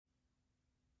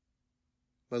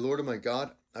My Lord and my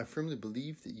God, I firmly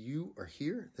believe that you are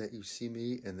here, that you see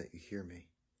me, and that you hear me.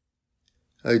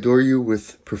 I adore you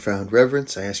with profound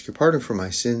reverence. I ask your pardon for my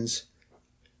sins,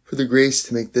 for the grace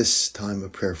to make this time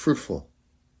of prayer fruitful.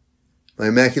 My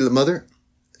Immaculate Mother,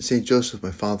 Saint Joseph,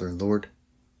 my Father and Lord,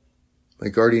 my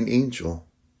guardian angel,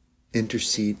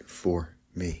 intercede for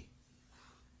me.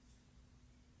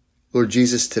 Lord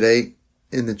Jesus, today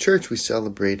in the church we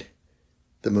celebrate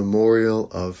the memorial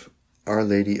of Our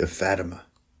Lady of Fatima,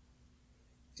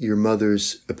 your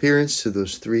mother's appearance to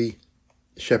those 3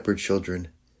 shepherd children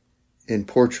in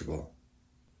Portugal.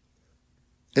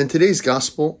 And today's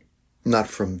gospel, not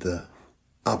from the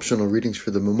optional readings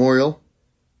for the memorial,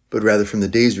 but rather from the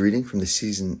day's reading from the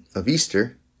season of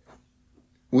Easter,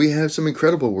 we have some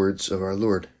incredible words of our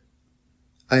Lord.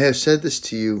 I have said this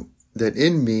to you, that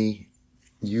in me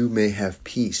you may have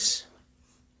peace.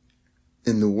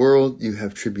 In the world you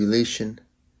have tribulation,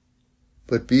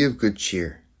 but be of good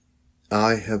cheer.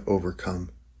 I have overcome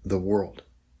the world.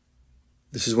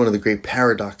 This is one of the great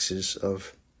paradoxes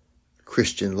of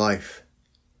Christian life.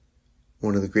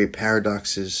 One of the great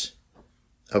paradoxes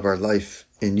of our life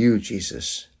in you,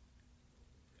 Jesus.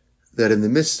 That in the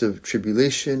midst of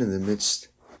tribulation, in the midst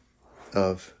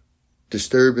of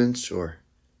disturbance or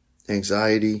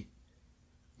anxiety,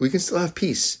 we can still have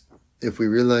peace if we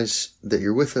realize that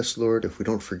you're with us, Lord, if we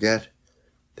don't forget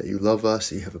that you love us,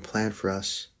 that you have a plan for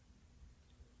us.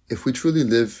 If we truly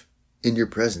live in your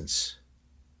presence.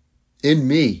 In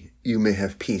me you may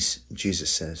have peace,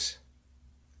 Jesus says.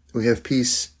 We have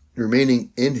peace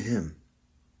remaining in him,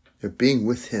 of being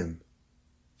with him,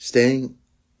 staying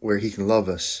where he can love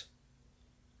us,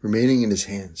 remaining in his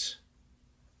hands.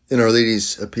 In Our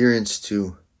Lady's appearance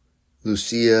to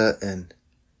Lucia and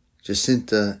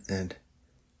Jacinta and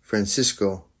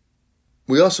Francisco,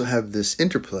 we also have this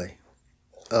interplay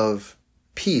of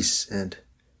peace and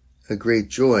a great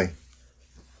joy,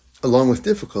 along with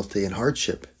difficulty and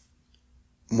hardship,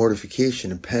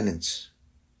 mortification and penance.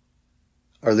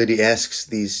 Our Lady asks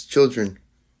these children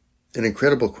an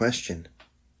incredible question.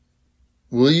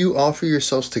 Will you offer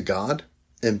yourselves to God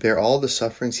and bear all the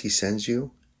sufferings he sends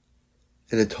you,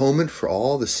 an atonement for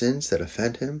all the sins that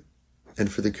offend him,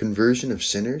 and for the conversion of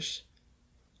sinners?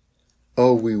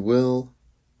 Oh, we will,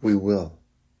 we will.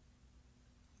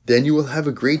 Then you will have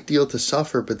a great deal to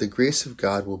suffer, but the grace of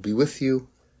God will be with you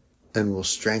and will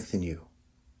strengthen you.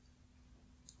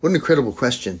 What an incredible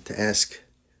question to ask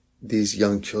these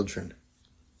young children.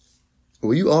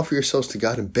 Will you offer yourselves to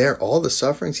God and bear all the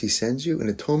sufferings he sends you, an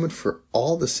atonement for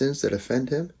all the sins that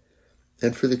offend him,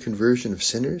 and for the conversion of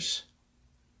sinners?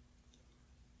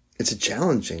 It's a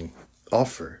challenging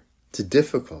offer. It's a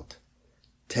difficult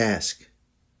task.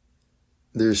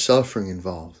 There's suffering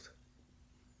involved.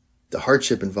 The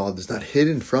hardship involved is not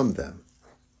hidden from them.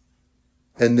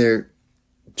 And their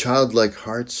childlike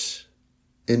hearts,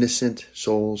 innocent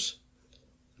souls,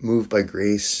 moved by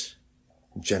grace,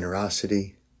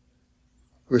 generosity,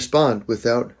 respond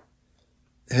without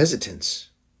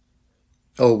hesitance.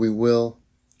 Oh, we will,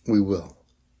 we will.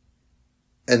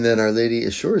 And then Our Lady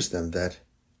assures them that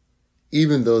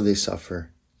even though they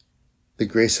suffer, the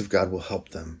grace of God will help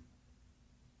them.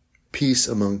 Peace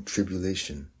among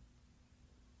tribulation.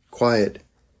 Quiet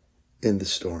in the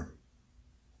storm.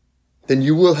 Then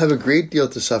you will have a great deal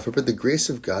to suffer, but the grace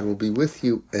of God will be with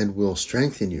you and will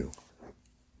strengthen you.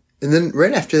 And then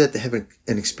right after that, they have an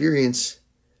experience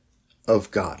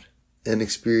of God, an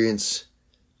experience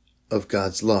of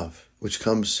God's love, which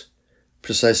comes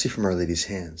precisely from Our Lady's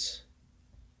hands.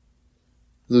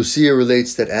 Lucia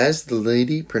relates that as the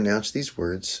Lady pronounced these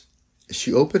words,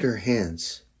 she opened her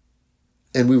hands,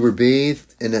 and we were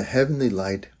bathed in a heavenly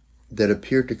light that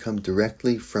appeared to come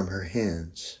directly from her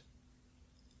hands.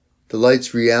 The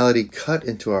light's reality cut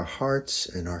into our hearts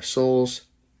and our souls,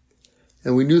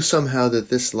 and we knew somehow that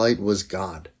this light was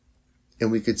God, and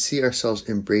we could see ourselves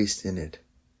embraced in it.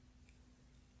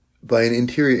 By an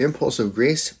interior impulse of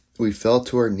grace, we fell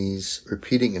to our knees,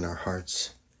 repeating in our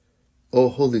hearts, O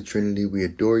Holy Trinity, we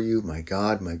adore you, my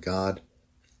God,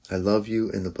 I love you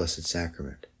in the Blessed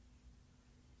Sacrament.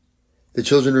 The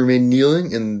children remained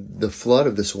kneeling in the flood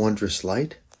of this wondrous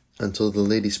light until the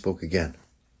Lady spoke again,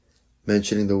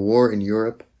 mentioning the war in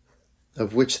Europe,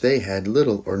 of which they had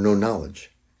little or no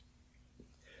knowledge.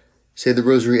 Say the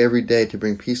Rosary every day to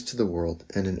bring peace to the world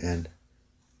and an end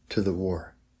to the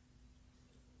war.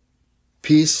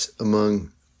 Peace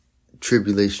among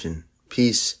tribulation,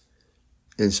 peace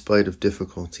in spite of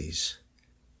difficulties,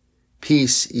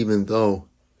 peace even though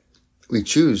we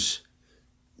choose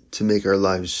to make our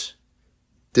lives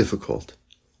difficult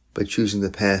by choosing the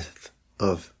path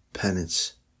of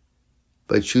penance,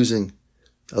 by choosing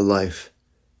a life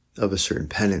of a certain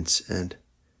penance and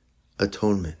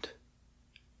atonement.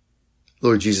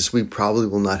 Lord Jesus, we probably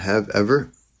will not have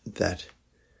ever that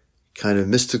kind of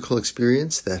mystical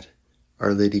experience that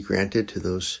Our Lady granted to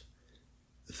those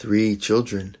 3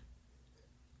 children.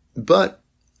 But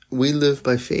we live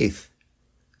by faith.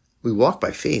 We walk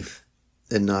by faith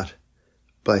and not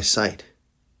by sight.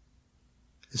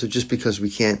 And so just because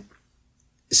we can't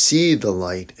see the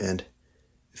light and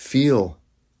feel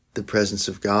the presence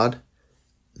of God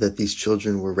that these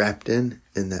children were wrapped in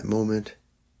that moment,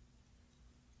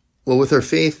 well, with our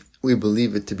faith, we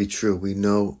believe it to be true. We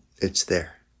know it's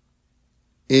there.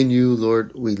 In you,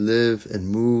 Lord, we live and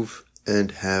move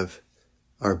and have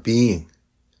our being,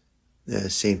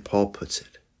 as St. Paul puts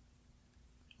it.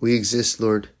 We exist,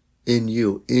 Lord, in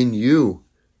you. In you,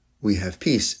 we have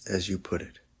peace, as you put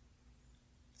it.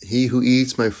 He who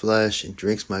eats my flesh and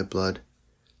drinks my blood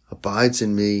abides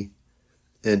in me,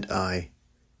 and I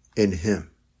in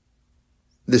him.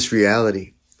 This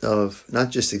reality of not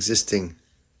just existing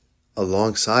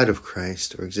alongside of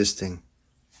Christ or existing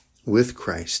with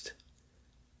Christ,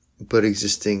 but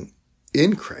existing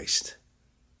in Christ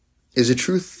is a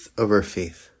truth of our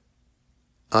faith.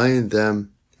 I in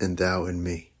them and thou in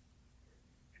me.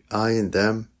 I in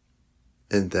them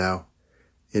and thou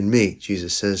in me,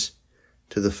 Jesus says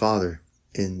to the Father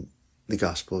in the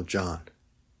Gospel of John.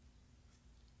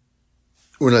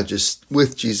 We're not just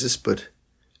with Jesus, but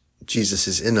Jesus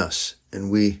is in us and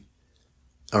we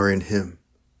are in him.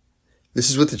 This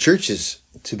is what the church is.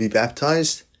 To be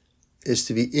baptized is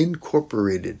to be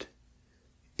incorporated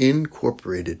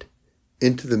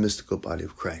into the mystical body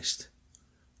of Christ.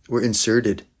 We're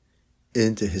inserted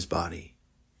into his body.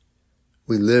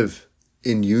 We live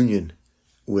in union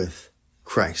with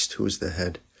Christ, who is the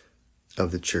head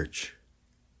of the church.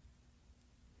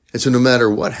 And so no matter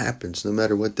what happens, no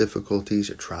matter what difficulties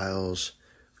or trials,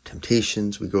 or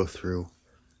temptations we go through,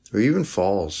 or even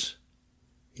falls,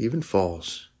 we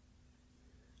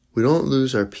don't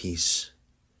lose our peace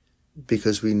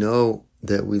because we know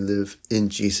that we live in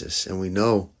Jesus and we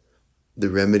know the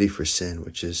remedy for sin,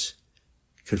 which is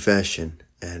confession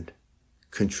and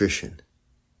contrition.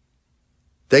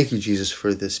 Thank you, Jesus,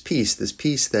 for this peace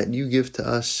that you give to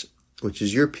us, which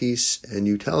is your peace, and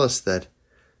you tell us that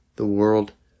the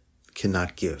world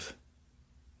cannot give.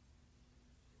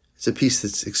 It's a peace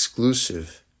that's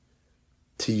exclusive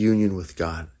to union with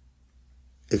God,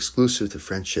 exclusive to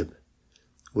friendship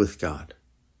with God,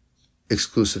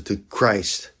 exclusive to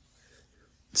Christ.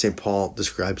 St. Paul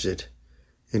describes it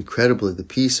incredibly, the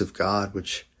peace of God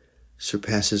which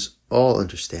surpasses all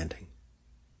understanding.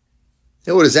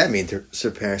 Now, what does that mean, to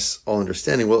surpass all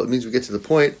understanding? Well, it means we get to the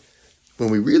point when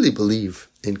we really believe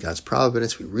in God's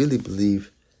providence, we really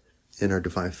believe in our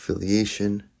divine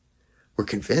affiliation, we're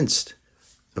convinced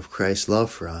of Christ's love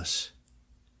for us,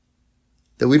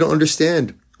 that we don't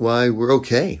understand why we're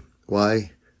okay,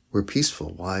 why we're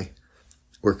peaceful, why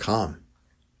we're calm.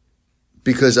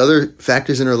 Because other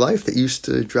factors in our life that used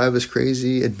to drive us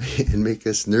crazy and make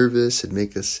us nervous and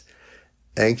make us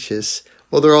anxious,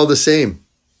 well, they're all the same.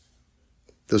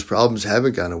 Those problems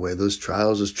haven't gone away. Those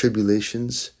trials, those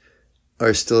tribulations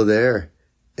are still there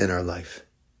in our life.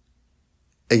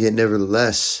 And yet,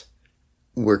 nevertheless,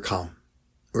 we're calm,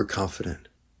 we're confident,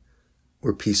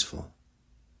 we're peaceful.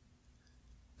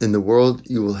 In the world,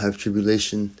 you will have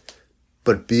tribulation,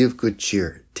 but be of good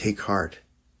cheer. Take heart,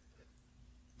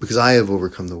 because I have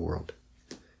overcome the world.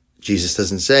 Jesus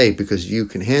doesn't say because you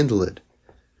can handle it.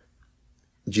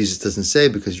 Jesus doesn't say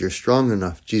because you're strong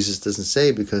enough. Jesus doesn't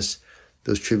say because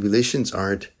those tribulations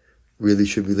aren't really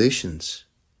tribulations.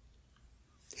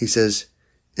 He says,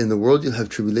 in the world you'll have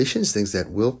tribulations, things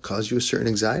that will cause you a certain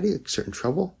anxiety, a certain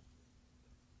trouble.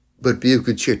 But be of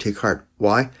good cheer, take heart.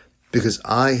 Why? Because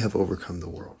I have overcome the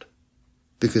world.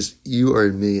 Because you are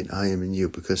in me and I am in you.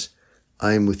 Because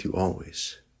I am with you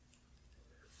always.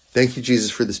 Thank you,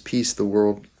 Jesus, for this peace the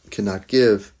world cannot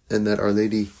give and that Our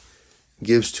Lady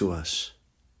gives to us.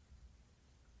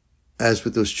 As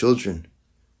with those children,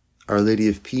 Our Lady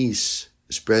of Peace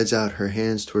spreads out her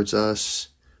hands towards us,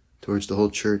 towards the whole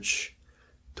church,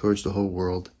 towards the whole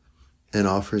world, and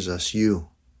offers us you,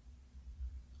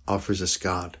 offers us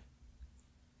God.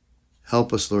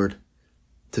 Help us, Lord,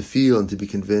 to feel and to be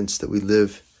convinced that we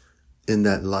live in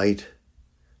that light.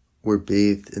 We're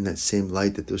bathed in that same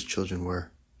light that those children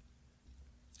were.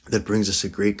 That brings us a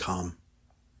great calm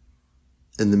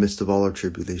in the midst of all our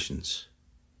tribulations.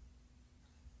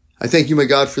 I thank you, my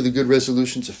God, for the good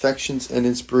resolutions, affections, and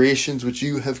inspirations which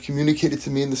you have communicated to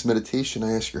me in this meditation.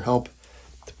 I ask your help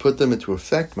to put them into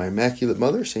effect. My Immaculate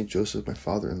Mother, St. Joseph, my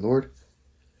Father and Lord,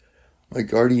 my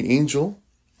guardian angel,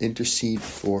 intercede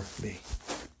for me.